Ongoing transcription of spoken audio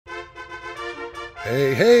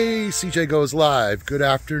Hey, hey, CJ Goes Live. Good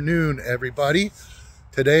afternoon, everybody.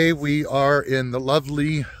 Today we are in the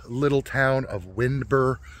lovely little town of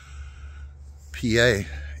Windber, PA.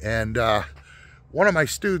 And one of my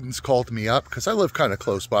students called me up because I live kind of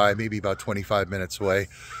close by, maybe about 25 minutes away,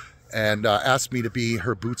 and asked me to be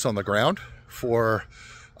her boots on the ground for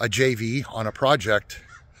a JV on a project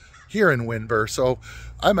here in Windber. So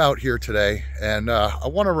I'm out here today, and I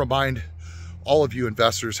want to remind all of you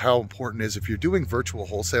investors how important it is, if you're doing virtual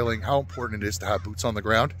wholesaling, how important it is to have boots on the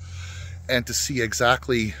ground and to see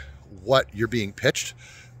exactly what you're being pitched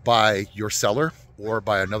by your seller or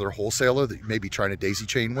by another wholesaler that you may be trying to daisy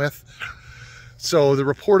chain with. So the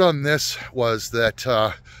report on this was that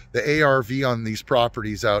the ARV on these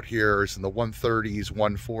properties out here is in the 130s,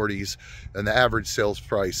 140s, and the average sales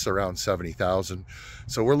price around 70,000.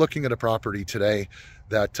 So we're looking at a property today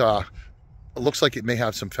that it looks like it may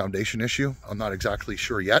have some foundation issue. I'm not exactly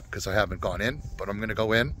sure yet because I haven't gone in, but I'm going to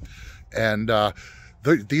go in. And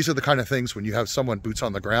these are the kind of things, when you have someone boots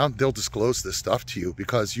on the ground, they'll disclose this stuff to you,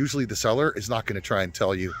 because usually the seller is not going to try and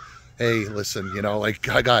tell you, hey, listen, you know, like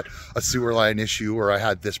I got a sewer line issue, or I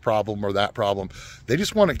had this problem or that problem. They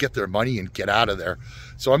just want to get their money and get out of there.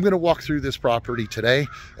 So I'm going to walk through this property today,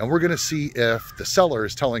 and we're going to see if the seller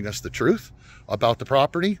is telling us the truth about the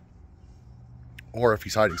property or if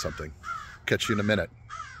he's hiding something. Catch you in a minute.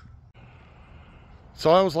 So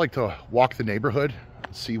I always like to walk the neighborhood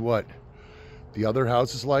and see what the other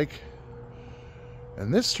house is like.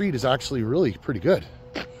 And this street is actually really pretty good.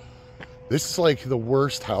 This is like the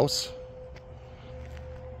worst house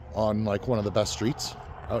on like one of the best streets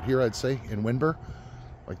out here, I'd say, in Windber.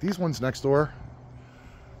 Like these ones next door,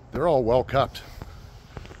 they're all well kept.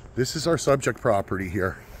 This is our subject property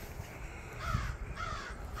here.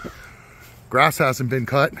 Grass hasn't been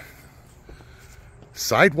cut.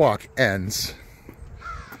 Sidewalk ends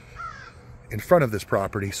in front of this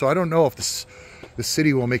property, so I don't know if the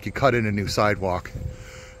city will make you cut in a new sidewalk.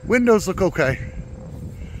 Windows look okay.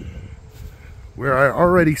 Where I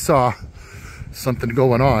already saw something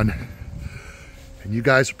going on, and you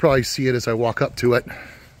guys will probably see it as I walk up to it.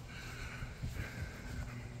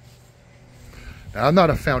 Now, I'm not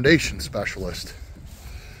a foundation specialist,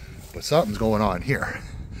 but something's going on here.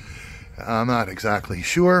 I'm not exactly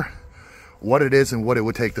sure what it is and what it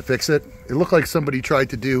would take to fix it. It looked like somebody tried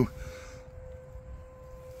to do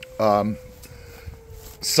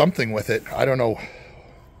something with it. I don't know.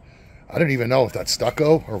 I don't even know if that's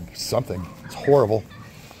stucco or something. It's horrible,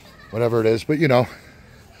 whatever it is. But you know,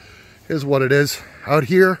 here's what it is. Out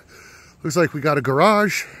here, looks like we got a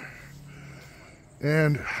garage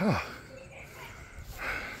and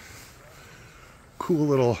cool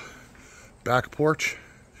little back porch.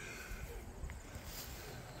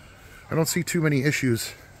 I don't see too many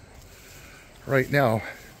issues right now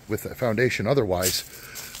with the foundation otherwise,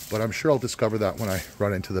 but I'm sure I'll discover that when I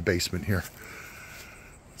run into the basement here.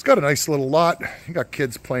 It's got a nice little lot. You got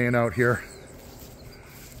kids playing out here.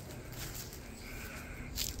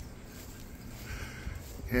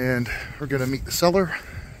 And we're gonna meet the seller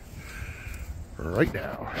right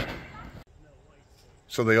now.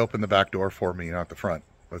 So they opened the back door for me, not the front.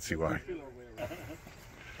 Let's see why.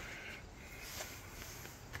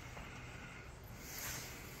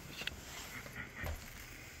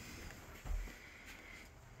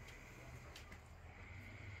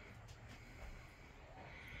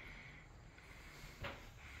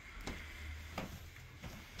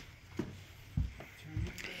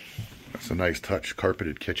 A nice touch,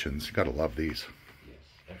 carpeted kitchens. You gotta love these. Yes,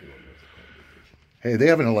 everyone knows a carpeted kitchen. Hey, they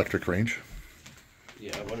have an electric range.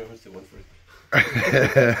 Yeah, I wonder what's the one for.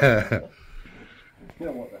 You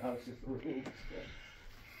don't want the house just range.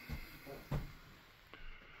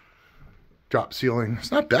 Drop ceiling.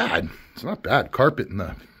 It's not bad. It's not bad. Carpet in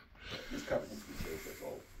the. This carpet needs to be changed, that's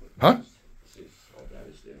all. Huh? This is all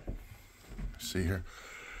damaged there. Let's see here.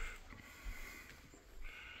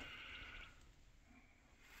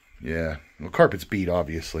 Yeah, well, carpet's beat,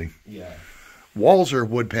 obviously. Yeah. Walls are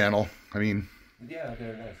wood panel. I mean. Yeah,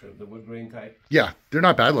 they're nice. The wood grain type. Yeah, they're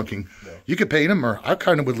not bad looking. No. You could paint them, or I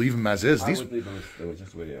kind of would leave them as is. I would leave them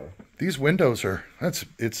just the way they are. These windows are. It's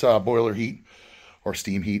boiler heat or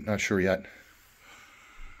steam heat. Not sure yet.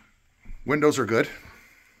 Windows are good.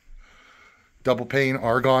 Double pane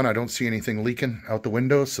argon. I don't see anything leaking out the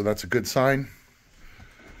windows, so that's a good sign.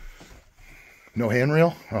 No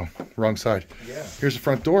handrail? Oh, wrong side. Yeah. Here's the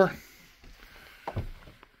front door.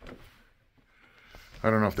 I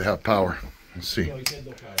don't know if they have power. Let's see. No, he said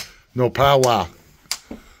no power. No power.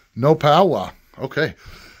 No power. Okay.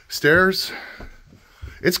 Stairs.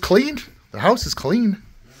 It's clean. The house is clean.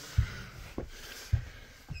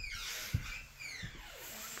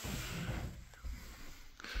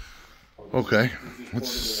 Okay, let's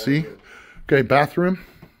see. Okay, bathroom.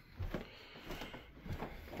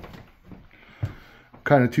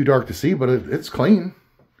 Kind of too dark to see, but it's clean.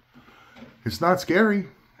 It's not scary.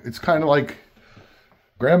 It's kind of like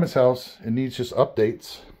Grandma's house. It needs just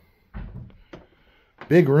updates.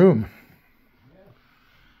 Big room.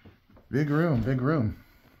 Big room, big room.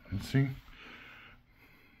 Let's see.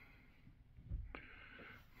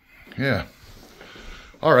 Yeah.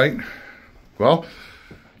 All right. Well,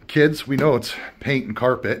 kids, we know it's paint and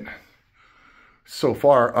carpet. So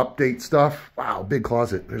far, update stuff. Wow, big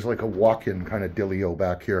closet. There's like a walk-in kind of dealio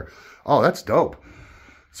back here. Oh, that's dope.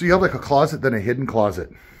 So you have like a closet, then a hidden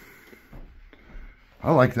closet.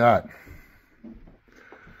 I like that.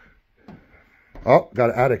 Oh, got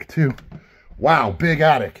an attic too. Wow, big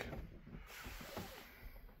attic.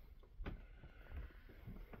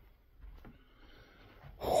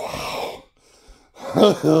 Wow.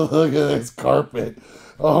 Look at this carpet.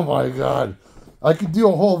 Oh my God. I could do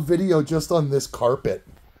a whole video just on this carpet.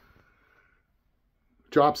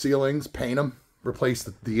 Drop ceilings, paint them, replace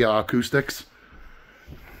the acoustics.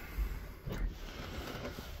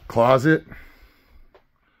 Closet.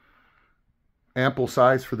 Ample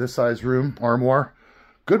size for this size room, armoire.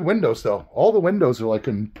 Good windows though. All the windows are like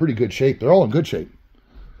in pretty good shape. They're all in good shape.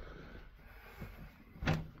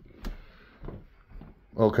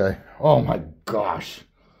 Okay. Oh my gosh.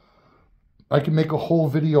 I can make a whole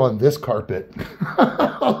video on this carpet.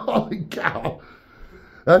 Holy cow.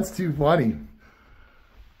 That's too funny.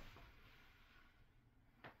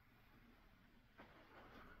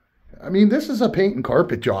 I mean, this is a paint and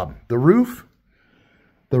carpet job. The roof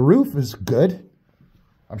is good.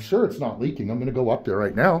 I'm sure it's not leaking. I'm going to go up there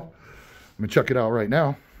right now. I'm going to check it out right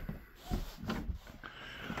now.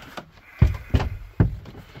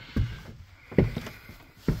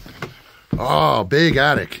 Oh, big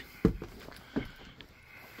attic.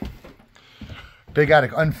 Big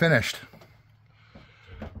attic, unfinished.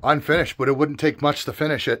 Unfinished, but it wouldn't take much to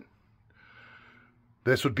finish it.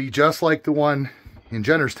 This would be just like the one in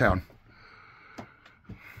Jennerstown.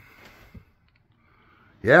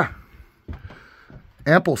 Yeah.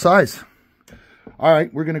 Ample size. All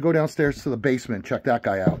right, we're going to go downstairs to the basement, check that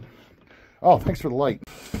guy out. Oh, thanks for the light.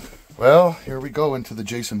 Well, here we go into the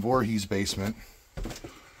Jason Voorhees basement.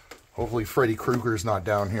 Hopefully Freddy Krueger's not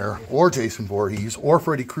down here, or Jason Voorhees, or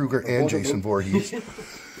Freddy Krueger and Jason Voorhees.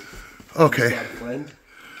 Okay.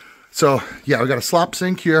 So, yeah, we got a slop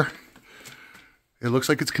sink here. It looks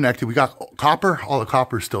like it's connected. We got copper. All the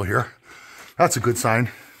copper's still here. That's a good sign.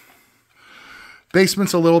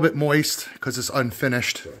 Basement's a little bit moist because it's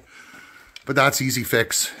unfinished, but that's easy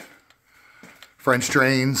fix. French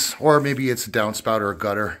drains, or maybe it's a downspout or a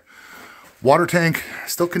gutter. Water tank,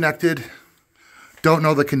 still connected. Don't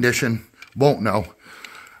know the condition, won't know.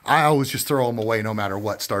 I always just throw them away no matter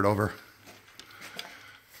what, start over.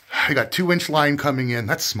 I got 2-inch line coming in,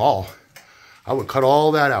 that's small. I would cut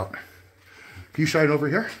all that out. Can you shine over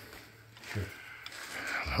here? Sure.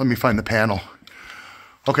 Let me find the panel.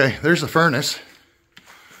 Okay, there's the furnace.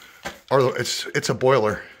 Or it's a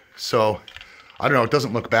boiler, so I don't know, it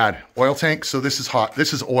doesn't look bad. Oil tank, so this is hot.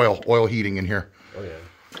 This is oil heating in here. Oh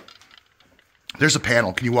yeah. There's a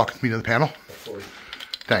panel. Can you walk with me to the panel? Of course.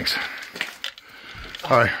 Thanks.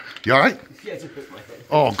 All right, you all right? Yeah, just hit my head.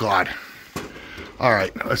 Oh God. All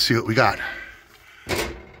right, let's see what we got.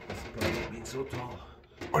 Being so tall.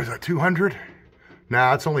 What is that, 200?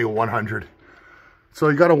 Nah, it's only a 100. So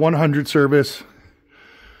you got a 100 service.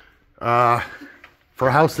 For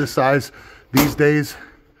a house this size, these days,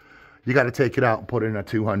 you got to take it out and put in a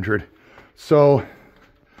 200. So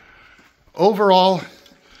overall,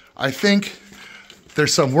 I think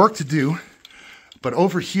there's some work to do, but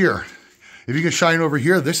over here, if you can shine over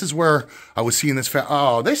here, this is where I was seeing this.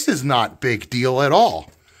 Oh, this is not big deal at all.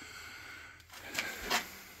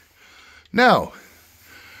 No,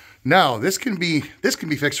 this can be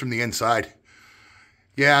fixed from the inside.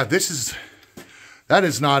 Yeah, that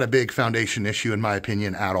is not a big foundation issue in my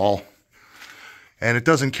opinion at all. And it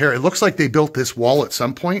doesn't care. It looks like they built this wall at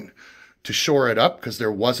some point to shore it up because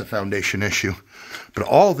there was a foundation issue. But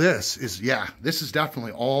all this is, yeah, this is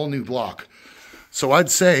definitely all new block. So I'd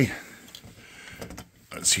say,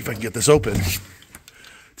 let's see if I can get this open.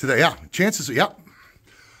 Yeah, chances, yeah.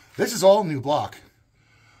 This is all new block.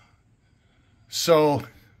 So,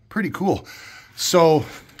 pretty cool. So,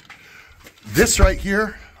 this right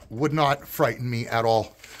here would not frighten me at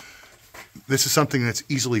all. This is something that's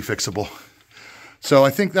easily fixable. So I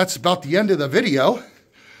think that's about the end of the video.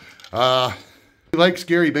 If you like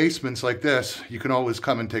scary basements like this, you can always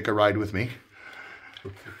come and take a ride with me.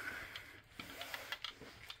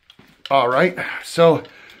 All right, so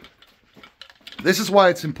This is why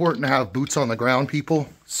it's important to have boots on the ground, people,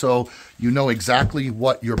 so you know exactly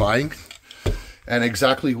what you're buying and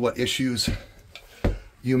exactly what issues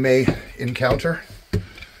you may encounter.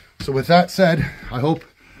 So with that said, I hope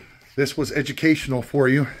this was educational for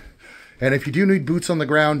you. And if you do need boots on the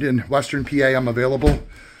ground in Western PA, I'm available.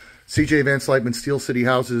 CJ Van Slytman, Steel City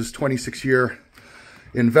Houses, 26-year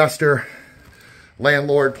investor,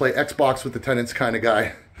 landlord, play Xbox with the tenants kind of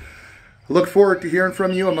guy. Look forward to hearing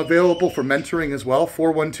from you. I'm available for mentoring as well,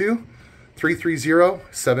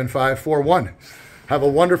 412-330-7541. Have a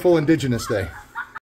wonderful Indigenous Day.